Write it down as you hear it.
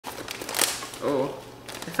Oh,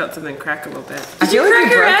 I felt something crack a little bit. I feel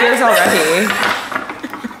like you broke yours already.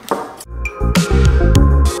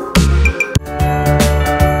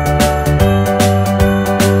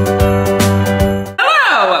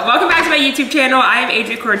 Hello, welcome back to my YouTube channel. I am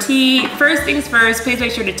Adri Cortee. First things first, please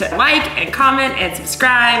make sure to like and comment and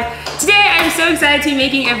subscribe. Today I'm so excited to be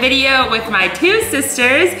making a video with my two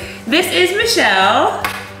sisters. This is Michelle.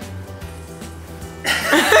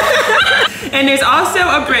 And there's also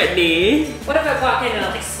a Brittany. What if I walk in and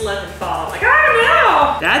like slip and fall? Like, I don't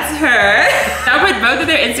know. That's her. I'll put both of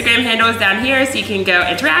their Instagram handles down here so you can go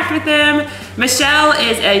interact with them. Michelle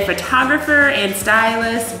is a photographer and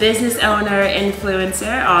stylist, business owner,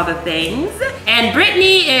 influencer, all the things. And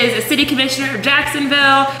Brittany is a city commissioner of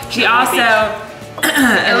Jacksonville. She also,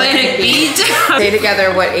 Atlantic Beach. Say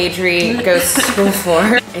together what Adri goes to school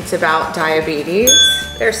for. It's about diabetes.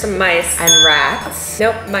 There's some mice. And rats.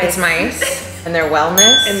 Nope, mice. It's mice. And their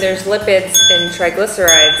wellness. And there's lipids and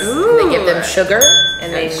triglycerides. Ooh. They give them sugar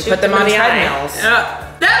And they put them on the treadmills.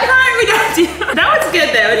 That part we got to. That was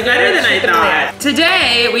good though. It was better than I thought.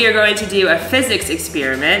 Today we are going to do a physics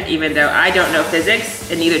experiment, even though I don't know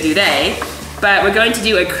physics and neither do they. But we're going to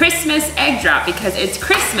do a Christmas egg drop because it's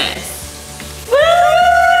Christmas.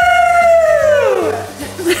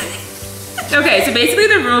 Okay, so basically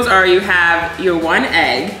the rules are you have your one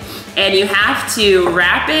egg and you have to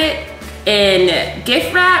wrap it in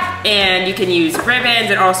gift wrap and you can use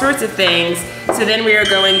ribbons and all sorts of things. So then we are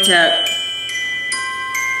going to...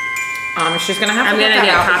 She's gonna have to I'm gonna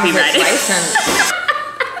get copyrighted.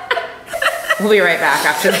 We'll be right back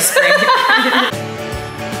after this break.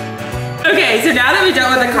 Okay, so now that we're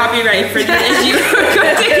done with the copyright infringement issue, we're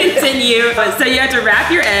going to continue. So you have to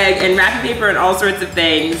wrap your egg and wrapping paper and all sorts of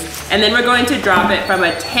things. And then we're going to drop it from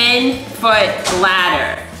a 10-foot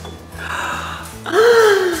ladder.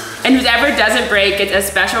 And whoever doesn't break gets a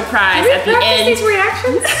special prize at the end. These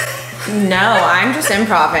reactions? No, I'm just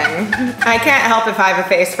improving. I can't help if I have a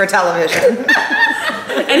face for television.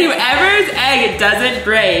 And whoever's egg doesn't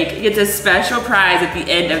break gets a special prize at the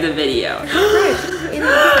end of the video.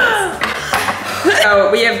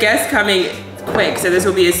 So we have guests coming quick, so this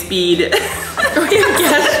will be a speed. We have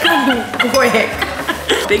guests coming quick.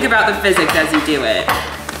 Think about the physics as you do it.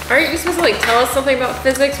 Aren't you supposed to like tell us something about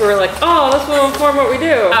physics? We're like, oh, this will inform what we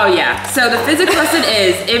do. Oh yeah, so the physics lesson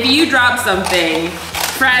is if you drop something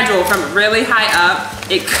fragile from really high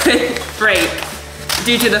up, it could break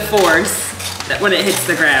due to the force that when it hits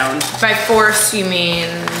the ground. By force, you mean?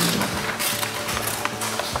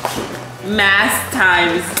 Mass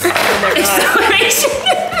times acceleration.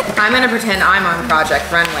 I'm gonna pretend I'm on Project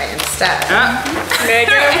Runway instead. Her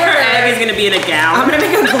egg is gonna be in a gown. I'm gonna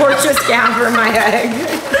make a gorgeous gown for my egg.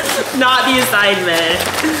 Not the assignment.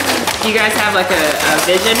 Do you guys have like a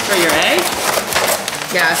vision for your egg?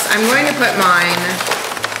 Yes, I'm going to put mine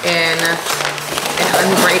in an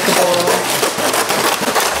unbreakable.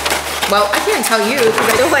 Well, I can't tell you because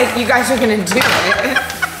I feel like you guys are gonna do it.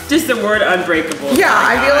 Just the word unbreakable. Yeah,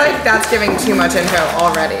 I feel like that's giving too much info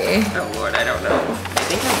already. Oh Lord, I don't know. I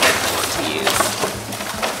think I definitely want to use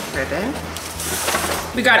ribbon.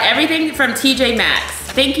 We got everything from TJ Maxx.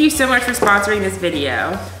 Thank you so much for sponsoring this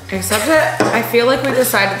video. Except that I feel like we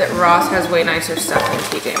decided that Ross has way nicer stuff than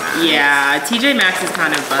TJ Maxx. Yeah, TJ Maxx is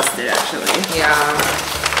kind of busted actually. Yeah.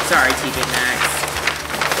 Sorry, TJ Maxx.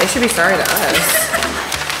 They should be sorry to us.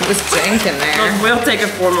 It was jank in there. We'll take a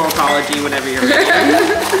formal apology whenever you're ready.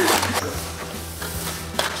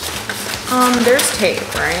 There's tape,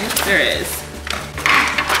 right? There is.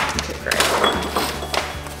 Okay, great.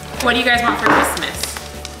 What do you guys want for Christmas?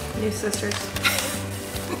 New sisters.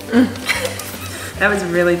 That was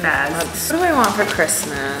really fast. What do I want for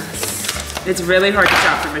Christmas? It's really hard to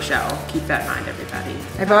shop for Michelle. Keep that in mind, everybody.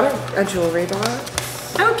 I bought a jewelry box.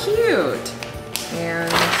 Oh, cute.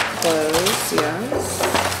 And clothes, yes.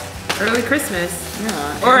 Early Christmas.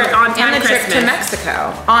 Yeah. Or on time and the Christmas. trip to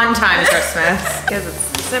Mexico. On time Christmas. Because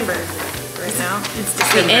it's December right now. It's The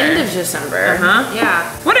December. end of December. Uh-huh.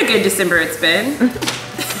 Yeah. What a good December it's been.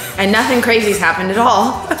 And nothing crazy's happened at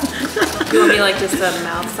all. You want me to like just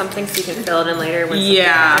mouth something so you can fill it in later when something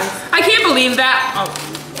Yeah. happens? I can't believe that.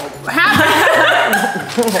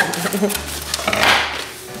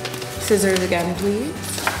 Scissors again, please.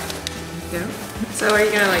 Yeah. So are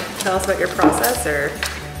you gonna like tell us about your process or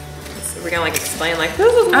we're gonna like explain like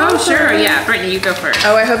this is Oh, sure, yeah. Brittany, you go first.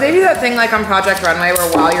 Oh, I hope they do that thing like on Project Runway where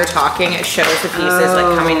while you're talking, it shows the pieces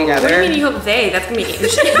like coming together. What do you mean you hope they? That's gonna be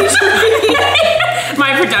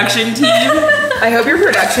My production team. I hope your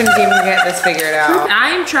production team can get this figured out.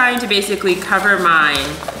 I'm trying to basically cover mine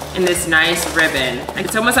in this nice ribbon.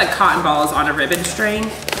 It's almost like cotton balls on a ribbon string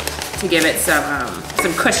to give it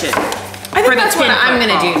some cushion. I I think that's what I'm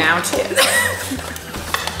gonna do now too.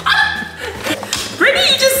 Brittany,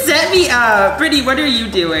 you just set me up. Brittany, what are you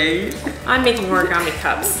doing? I'm making origami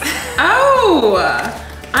cups. Oh!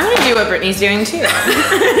 I'm gonna do what Brittany's doing too.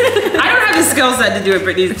 I don't have the skill set to do what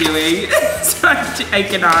Brittany's doing, so I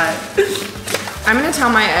cannot. I'm gonna tell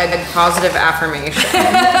my egg positive affirmation.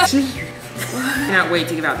 I cannot wait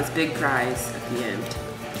to give out this big prize at the end.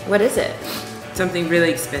 What is it? Something really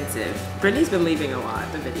expensive. Brittany's been leaving a lot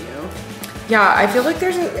in the video. Yeah, I feel like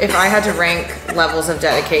if I had to rank levels of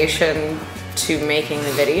dedication to making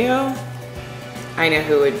the video, I know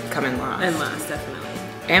who would come in last. And last, definitely.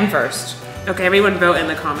 And first. Okay, everyone vote in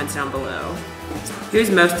the comments down below. Who's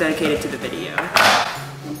most dedicated to the video?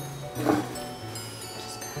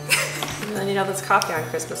 I need all this coffee on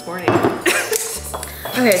Christmas morning.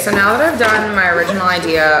 Okay, so now that I've done my original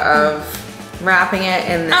idea of wrapping it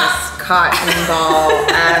in this cotton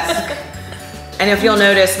ball-esque, and if you'll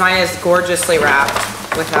notice, mine is gorgeously wrapped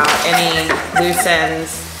without any loose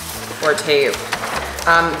ends or tape.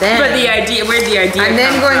 But where'd the idea I'm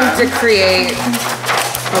then going to create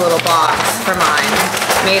a little box for mine,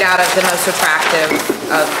 made out of the most attractive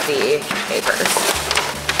of the papers.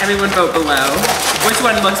 Everyone vote below. Which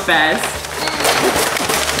one looks best?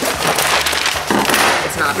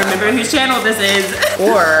 It's not. Remember whose channel this is.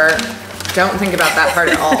 Or don't think about that part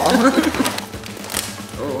at all.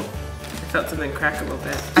 Oh, I felt something crack a little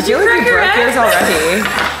bit. I feel like you broke yours already.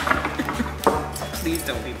 Please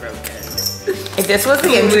don't be broken. If this was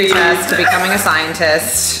the entry test to becoming a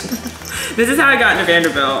scientist. This is how I got into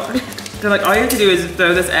Vanderbilt. They're like, all you have to do is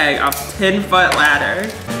throw this egg off a 10-foot ladder.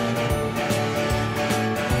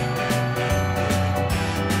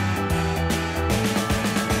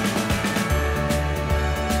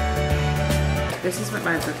 This is what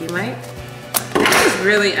mine's looking like. This is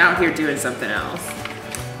really out here doing something else.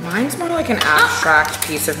 Mine's more like an abstract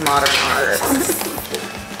piece of modern art.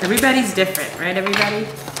 Everybody's different, right, everybody?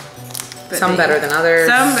 But Some better than others.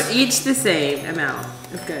 Some each the same amount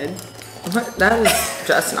of good. What? That is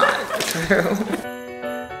just not true.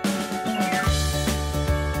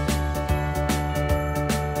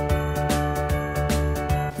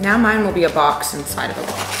 Now mine will be a box inside of a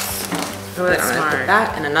box. Oh, Then that's I'm gonna smart. put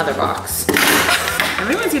that in another box.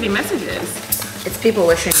 Everyone's getting messages. It's people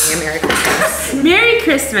wishing me a Merry Christmas. Merry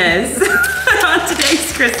Christmas on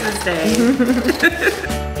today's Christmas Day.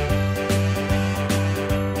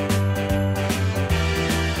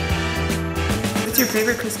 What's your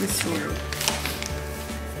favorite Christmas story?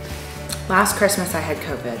 Last Christmas I had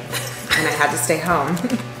COVID and I had to stay home.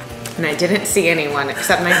 And I didn't see anyone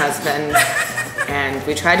except my husband. And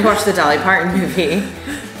we tried to watch the Dolly Parton movie,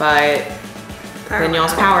 but then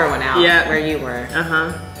y'all's power went out where you were.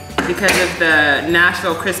 Because of the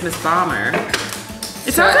Nashville Christmas bomber.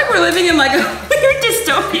 It sounds like we're living in like a weird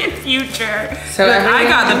dystopian future. So like I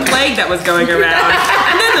got the plague that was going around,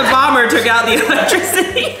 and then the bomber took out the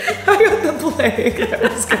electricity. I got the plague that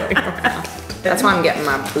was going around. That's why I'm getting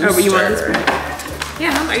my booster. Oh, but you want this ribbon?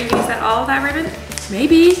 Yeah, are you gonna use that all of that ribbon?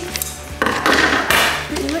 Maybe.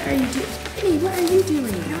 Brittany, what are you doing? Brittany, what are you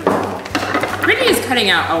doing? Brittany is cutting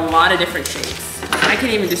out a lot of different shapes. I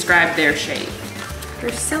can't even describe their shape.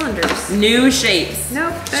 They're cylinders. New shapes.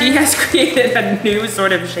 Nope. She has created a new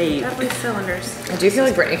sort of shape. Definitely cylinders. I do feel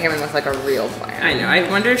like Brittany came in with like a real plan. I know. I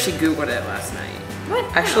wonder if she Googled it last night. What?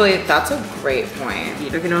 Actually, that's a great point.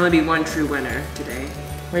 There can only be one true winner today.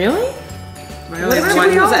 Really? I only have What if one.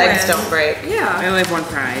 people's eggs don't break? I Yeah. only have one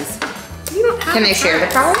prize. You don't have Can they share the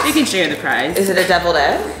prize? You can share the prize. Is it a deviled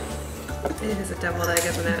egg? It is a deviled egg,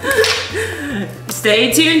 isn't it?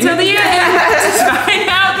 Stay tuned till the end to find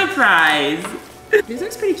out the prize. This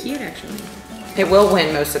looks pretty cute, actually. It will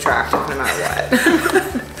win most attractive no matter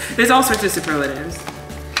what. There's all sorts of superlatives.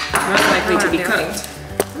 Most likely to be I'm cooked.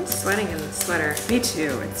 I'm sweating in the sweater. Me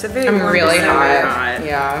too. It's a very I'm warm really December. hot.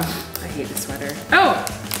 Yeah. I hate the sweater. Oh,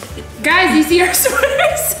 guys, you see our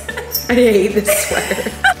sweaters? I hate this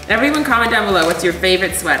sweater. Everyone comment down below, what's your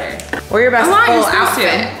favorite sweater? Or your best I want full yours too.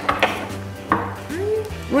 outfit.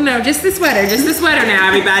 Well, no, just the sweater. Just the sweater now,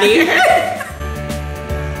 everybody.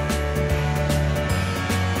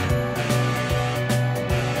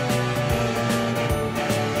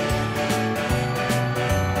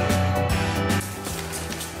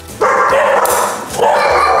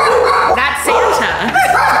 That's Santa.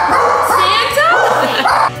 Santa?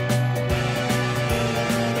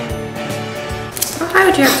 Why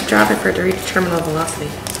would you have to drop it for it to reach terminal velocity?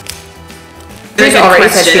 She's Good already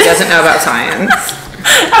said question. she doesn't know about science.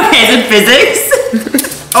 Okay, is it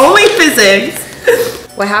physics? Only physics.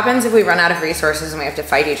 What happens if we run out of resources and we have to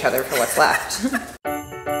fight each other for what's left?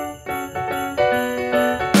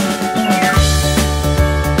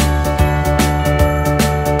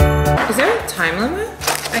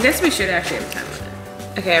 guess we should actually have a time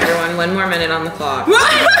limit. Okay, everyone, 1 more minute on the clock.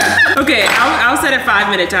 Okay, I'll set a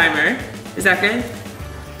 5-minute timer. Is that good?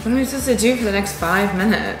 What am I supposed to do for the next 5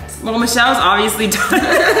 minutes? Well, Michelle's obviously done.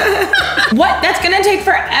 What? That's gonna take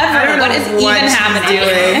forever. What is even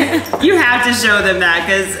happening? You have to show them that,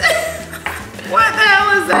 because what the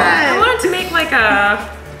hell is I that? wanted to make like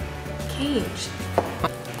a cage.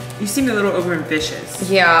 You seem a little overambitious.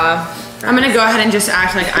 Yeah. I'm gonna go ahead and just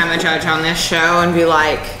act like I'm a judge on this show and be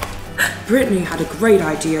like, Brittany had a great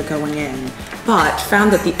idea going in, but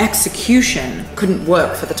found that the execution couldn't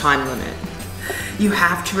work for the time limit. You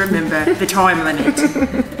have to remember the time limit.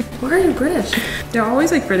 Why are you British? They're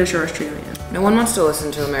always like British or Australian. No one wants to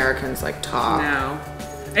listen to Americans like talk. No.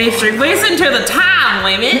 If you listen to the time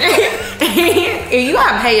limit, You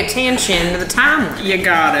gotta pay attention to the time limit. you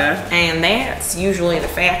gotta. And that's usually the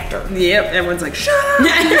factor. Yep, everyone's like, shut up.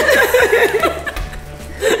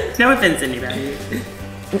 No offense to anybody.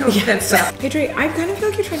 No offense. Adri, I kind of feel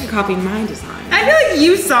like you're trying to copy my design. I feel like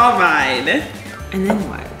you saw mine And then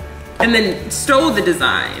what? and then stole the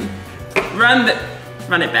design. Run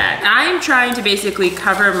it back. I'm trying to basically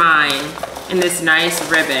cover mine in this nice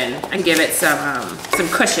ribbon and give it some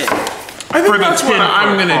cushion. I think that's what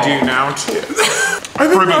I'm gonna do now too. I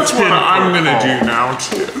think that's what I'm gonna do now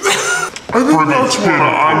too. I think that's what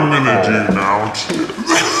I'm gonna do now too.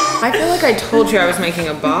 I feel like I told you I was making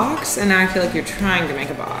a box, and now I feel like you're trying to make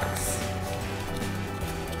a box.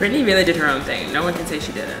 Brittany really did her own thing. No one can say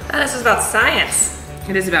she didn't. This is about science.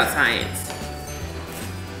 It is about science.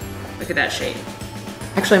 Look at that shape.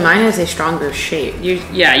 Actually, mine has a stronger shape.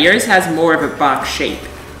 Yeah, yours has more of a box shape.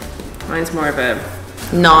 Mine's more of a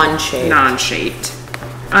Non-shape. non-shaped,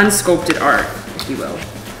 unsculpted art, if you will.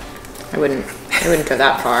 I wouldn't go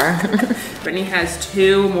that far. Brittany has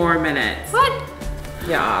 2 more minutes. What?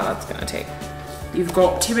 Yeah, that's gonna take. You've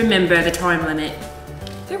got to remember the time limit.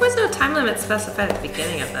 There was no time limit specified at the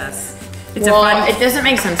beginning of this. It's Well, a fun. it doesn't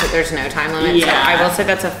make sense that there's no time limit. Yeah. So I will say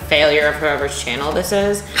that's a failure of whoever's channel this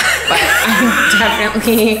is. But I'm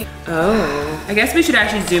definitely. Oh. I guess we should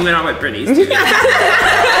actually zoom in on what Brittany's doing.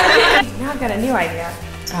 Now I've got a new idea.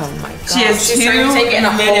 Oh my god. She has She's 2 trying to take it in a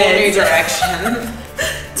whole new minutes direction.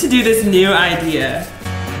 to do this new idea.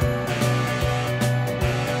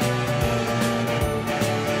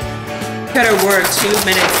 Gotta work 2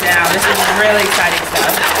 minutes now. This is really exciting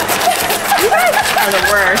stuff. You guys are the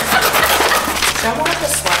worst. Don't want the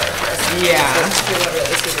sweater first. Yeah.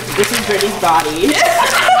 This is Brittany's body.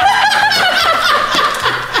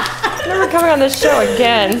 Never coming on this show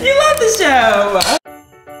again. You love the show.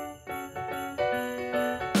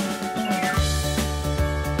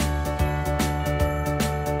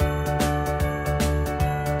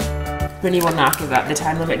 Brittany will not give up. The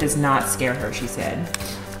time limit does not scare her, she said.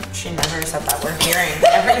 She never said that. We're hearing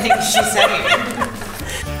everything she's saying.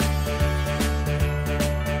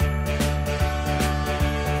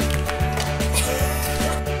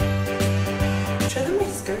 Show them my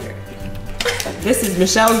skirt. This is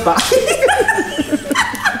Michelle's body.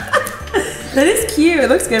 That is cute. It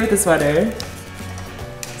looks good with the sweater.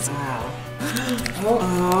 Wow.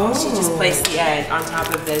 Oh. She just placed the egg on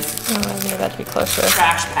top of this Oh, I knew that to be closer.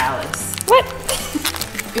 trash palace. What?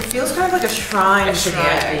 It feels kind of like a shrine to the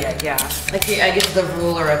egg. Yeah, yeah. Like the egg is the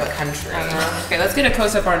ruler of a country. Okay, let's get a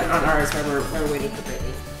close up on ours while we're waiting for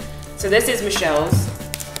Brittany. So this is Michelle's.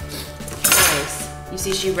 Nice. You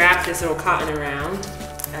see she wrapped this little cotton around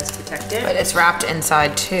as protective. But it's wrapped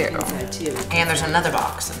inside too. Inside too. And there's another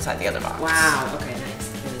box inside the other box. Wow, okay, nice.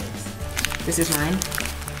 Really nice. This is mine.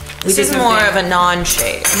 This is more of a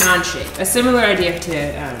non-shape. non-shape. A similar idea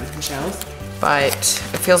to Michelle's. But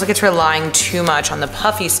it feels like it's relying too much on the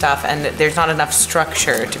puffy stuff and there's not enough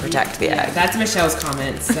structure to protect the egg. That's Michelle's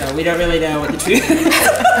comments, so we don't really know what the truth is.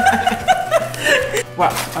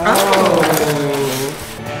 Wow. Oh.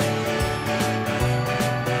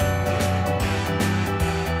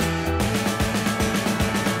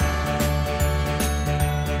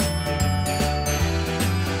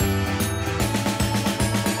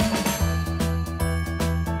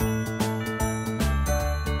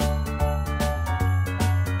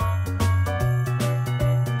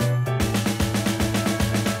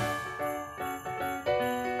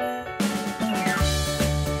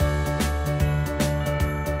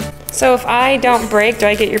 So if I don't break, do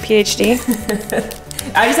I get your PhD?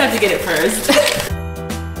 I just have to get it first.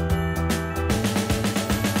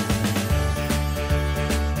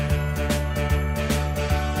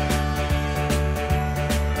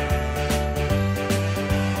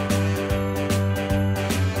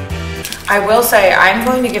 I will say, I'm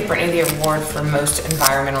going to give Brittany the award for most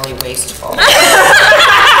environmentally wasteful.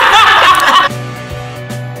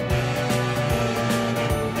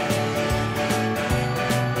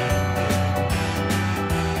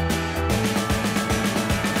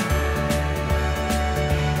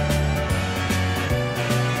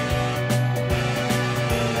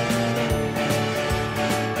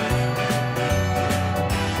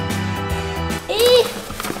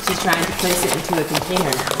 trying to place it into a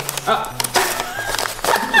container now. Oh.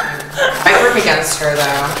 I work against her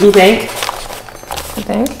though. You think? You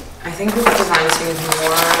think? I think we could design things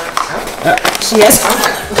more. She has.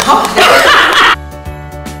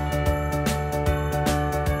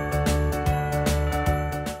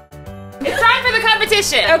 It's time for the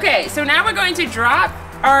competition. Okay, so now we're going to drop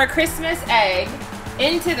our Christmas egg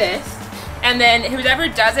into this, and then whoever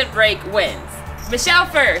doesn't break wins. Michelle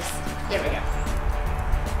first. Here we go.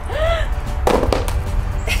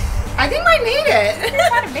 I think I made it. You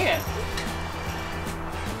might have made it.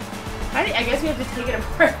 I guess we have to take it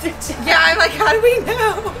apart to check. Yeah, I'm like, how do we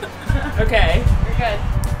know? Okay, you're good.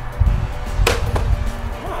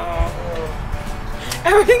 Oh.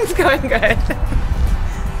 Everything's going good.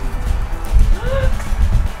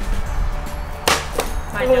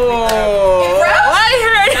 Oh. I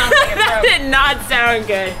heard that did not sound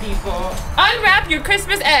good, people. Unwrap your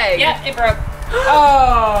Christmas egg. Yep, it broke.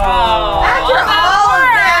 Oh. After all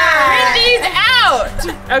of that. Brittany's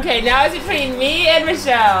out. Okay, now it's between me and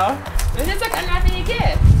Michelle. This is like unwrapping a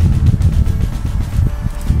gift.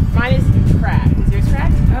 Mine is cracked. Is yours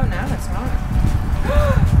cracked? Oh no, it's not.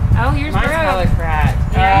 Oh, yours Mine's broke. hella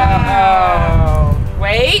cracked. Yeah. Oh.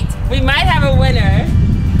 Wait, we might have a winner.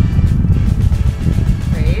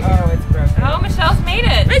 Wait. Oh, it's broken. Oh, Michelle's made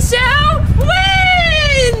it. Michelle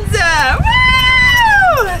wins! Woo!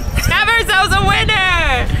 Have ourselves a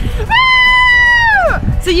winner!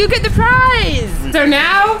 Woo! So you get the prize. So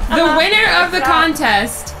now the winner of the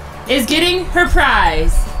contest is getting her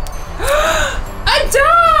prize. A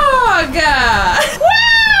dog! Woo!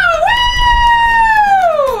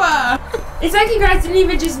 It's like you guys didn't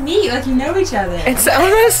even just meet, like you know each other. It's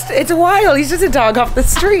it's wild. He's just a dog off the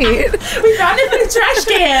street. We found him in a trash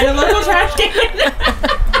can, a local trash can.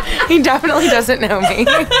 He definitely doesn't know me.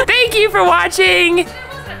 Thank you for watching.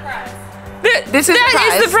 This is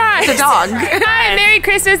the prize. It's a dog. Hi, Merry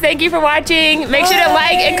Christmas. Thank you for watching. Make sure to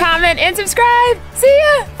like and comment and subscribe. See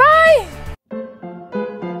ya. Bye.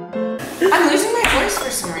 I'm losing my voice for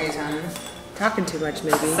some reason. Talking too much,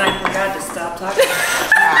 maybe. I forgot to stop talking.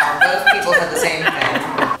 Wow, both people said the same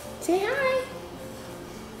thing. Say hi.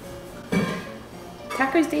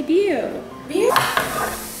 Taco's debut.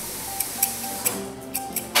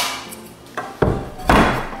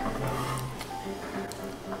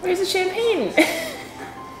 Where's the champagne?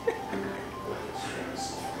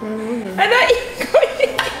 I thought you were going to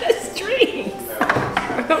get us drinks.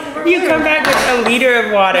 You come back with a liter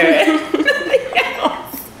of water.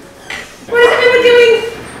 What is everyone doing?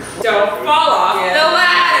 Don't fall off the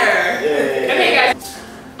ladder. Okay, guys.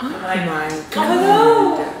 Oh my god.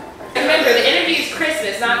 Hello. Remember, the interview is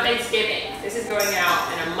Christmas, not Thanksgiving. This is going out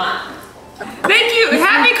in a month. Thank you.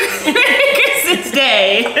 Happy Christmas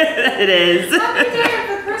Day. It is. Happy day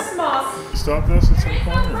for Christmas. Stop this at some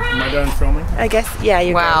point? Or am I done filming? I guess, yeah,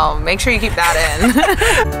 you Wow, make sure you keep that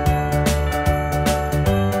in.